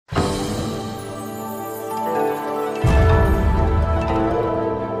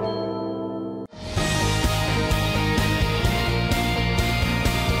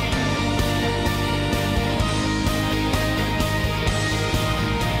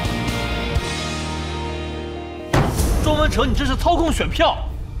文成，你这是操控选票！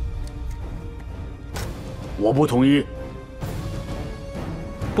我不同意。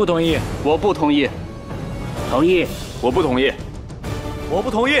不同意。我不同意。同意。我不同意。我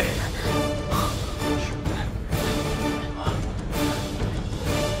不同意。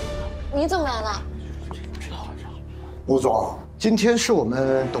你怎么来了？吴总，今天是我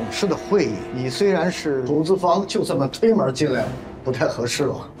们董事的会议，你虽然是投资方，就这么推门进来，不太合适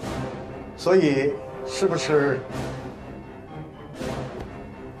了。所以，是不是？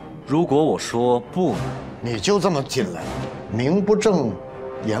如果我说不呢？你就这么进来，名不正，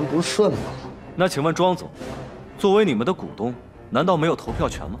言不顺吧？那请问庄总，作为你们的股东，难道没有投票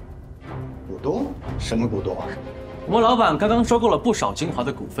权吗？股东？什么股东啊？我们老板刚刚收购了不少精华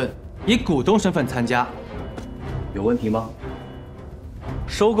的股份，以股东身份参加，有问题吗？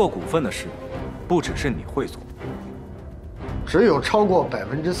收购股份的事，不只是你会做。只有超过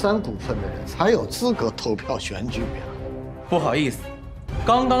3%股份的人才有资格投票选举呀。不好意思，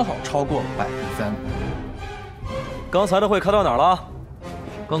刚刚好超过3%。刚才的会开到哪儿了？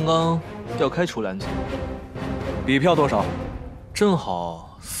刚刚要开除兰姐，比票多少？正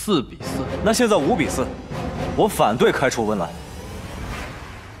好4比4。那现在5比4，我反对开除温岚。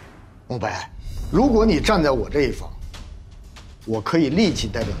慕白，如果你站在我这一方，我可以立即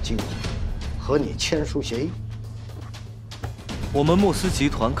代表金华和你签署协议。我们慕斯集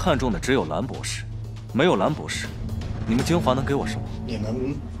团看中的只有蓝博士，没有蓝博士，你们金华能给我什么？你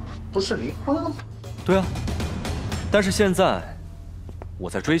们不是离婚了吗？对啊，但是现在我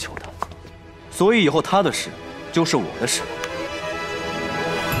在追求他，所以以后他的事就是我的事。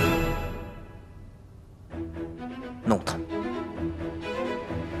弄他！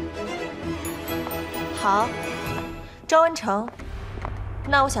好，庄文成，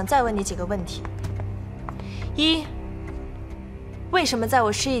那我想再问你几个问题：一，为什么在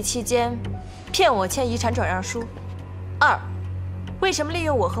我失忆期间骗我签遗产转让书？2，为什么利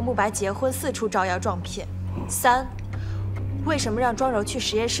用我和慕白结婚四处招摇撞骗？3，为什么让庄柔去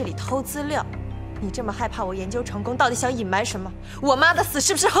实验室里偷资料？你这么害怕我研究成功，到底想隐瞒什么？我妈的死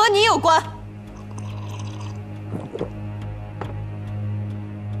是不是和你有关？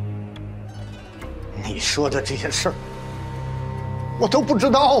你说的这些事儿，我都不知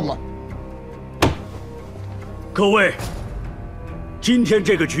道吗？各位，今天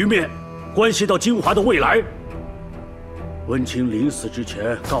这个局面关系到金华的未来。温情临死之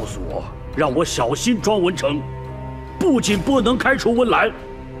前告诉我，让我小心庄文成，不仅不能开除温岚，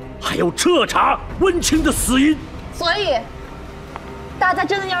还要彻查温情的死因。所以，大家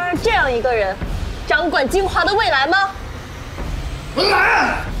真的要让这样一个人掌管金华的未来吗？温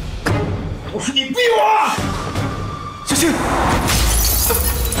岚，都是你逼我！小心！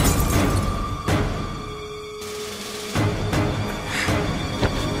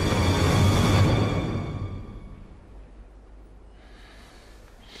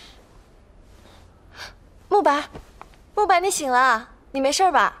慕白，慕白，你醒了？你没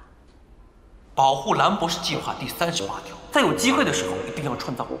事吧？保护蓝博士计划第38条，在有机会的时候，一定要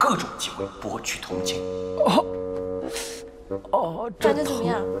创造各种机会博取同情。感觉怎么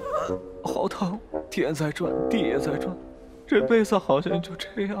样？好疼，天在转，地也在转，这辈子好像就这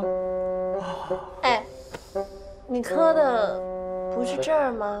样。哎，你磕的不是这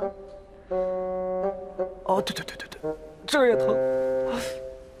儿吗？哦，对，这儿也疼。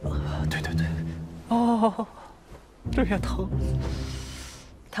对，哦，这儿也疼。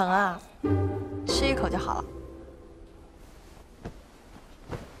疼啊，吃一口就好了。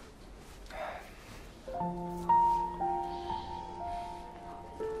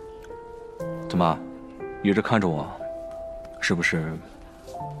怎么，一直看着我，是不是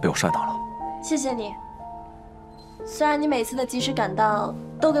被我帅到了？谢谢你。虽然你每次的及时赶到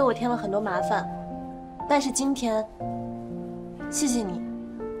都给我添了很多麻烦，但是今天，谢谢你。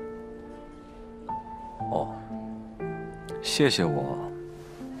哦，谢谢我，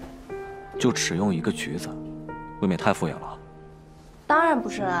就只用一个橘子，未免太敷衍了。当然不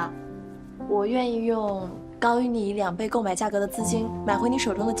是啦，我愿意用高于你2倍购买价格的资金买回你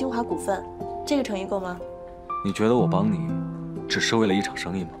手中的精华股份，这个诚意够吗？你觉得我帮你，只是为了一场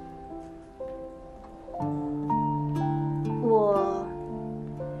生意吗？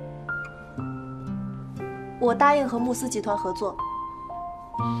我答应和慕斯集团合作。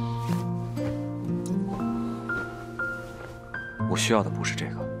我需要的不是这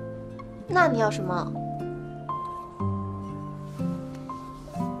个。那你要什么？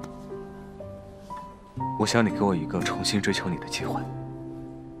我想你给我一个重新追求你的机会。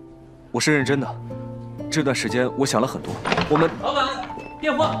我是认真的，这段时间我想了很多。我们老板，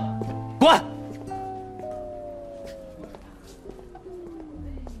电话。滚！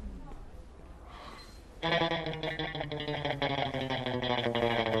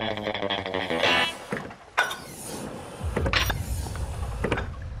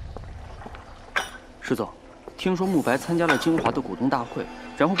听说穆白参加了精华的股东大会，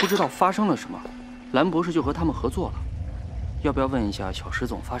然后不知道发生了什么，蓝博士就和他们合作了。要不要问一下小石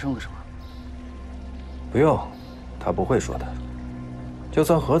总发生了什么？不用，他不会说的。就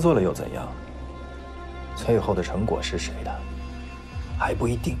算合作了又怎样？最后的成果是谁的，还不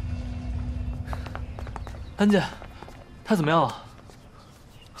一定。丹姐，他怎么样了？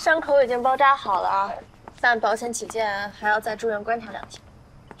伤口已经包扎好了，但保险起见，还要再住院观察2天。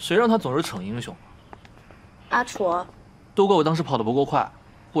谁让他总是逞英雄？阿楚，都怪我当时跑得不够快，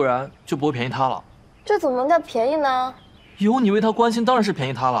不然就不会便宜他了。这怎么能叫便宜呢？有你为他关心，当然是便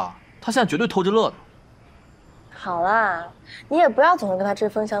宜他了。他现在绝对偷着乐的。好啦，你也不要总是跟他针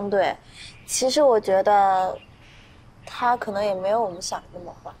锋相对。其实我觉得，他可能也没有我们想的那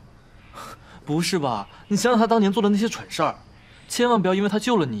么坏。不是吧？你想想他当年做的那些蠢事儿，千万不要因为他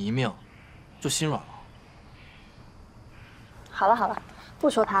救了你一命，就心软了。好了好了，不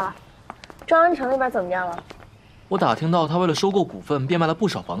说他了。庄安城那边怎么样了？我打听到他为了收购股份，变卖了不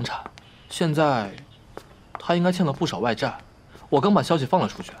少房产，现在他应该欠了不少外债。我刚把消息放了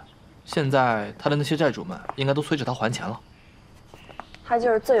出去，现在他的那些债主们应该都催着他还钱了。他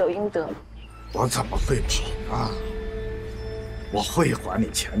就是罪有应得。我怎么会跑啊？我会还你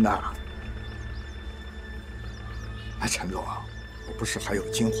钱的。哎，陈总啊，我不是还有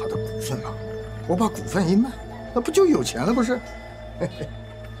精华的股份吗？我把股份一卖，那不就有钱了？不是？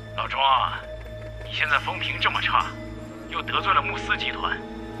老庄啊，你现在风评这么差，又得罪了穆斯集团，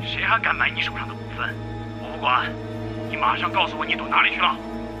谁还敢买你手上的股份？我不管，你马上告诉我你躲哪里去了。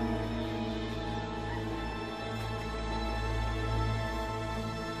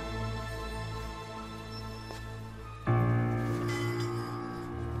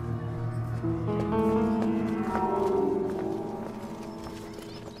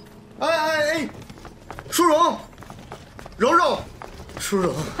哎，淑荣，柔柔，淑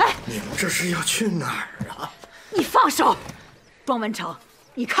荣，哎，你们这是要去哪儿啊？你放手！庄文成，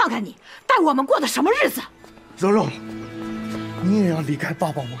你看看你带我们过的什么日子？柔柔，你也要离开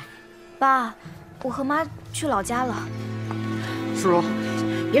爸爸吗？爸，我和妈去老家了。淑荣，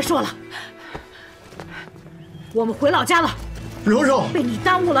别说了，我们回老家了。柔柔，被你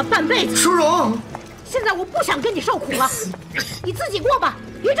耽误了半辈子。淑荣，现在我不想跟你受苦了，你自己过吧，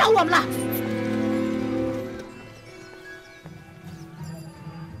别找我们了。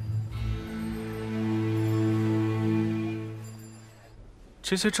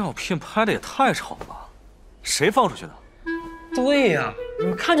这些照片拍的也太丑了，谁放出去的？对呀，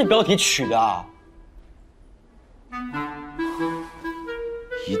你看这标题取的啊！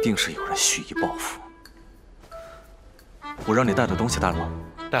一定是有人蓄意报复。我让你带的东西带了吗？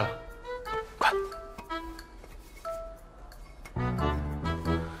带了。快！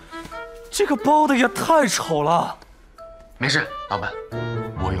这个包的也太丑了。没事，老板，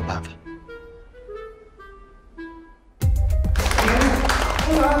我有办法。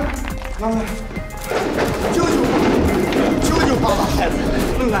来，救救我！救救爸爸！孩子，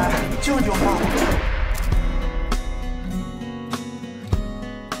来，救救爸爸！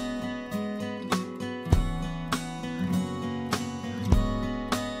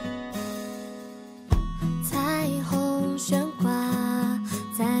彩虹悬挂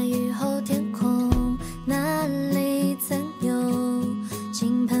在雨后天空，那里曾有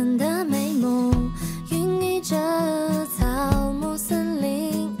倾盆的美梦，孕育着草木森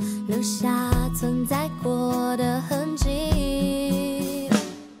林，留下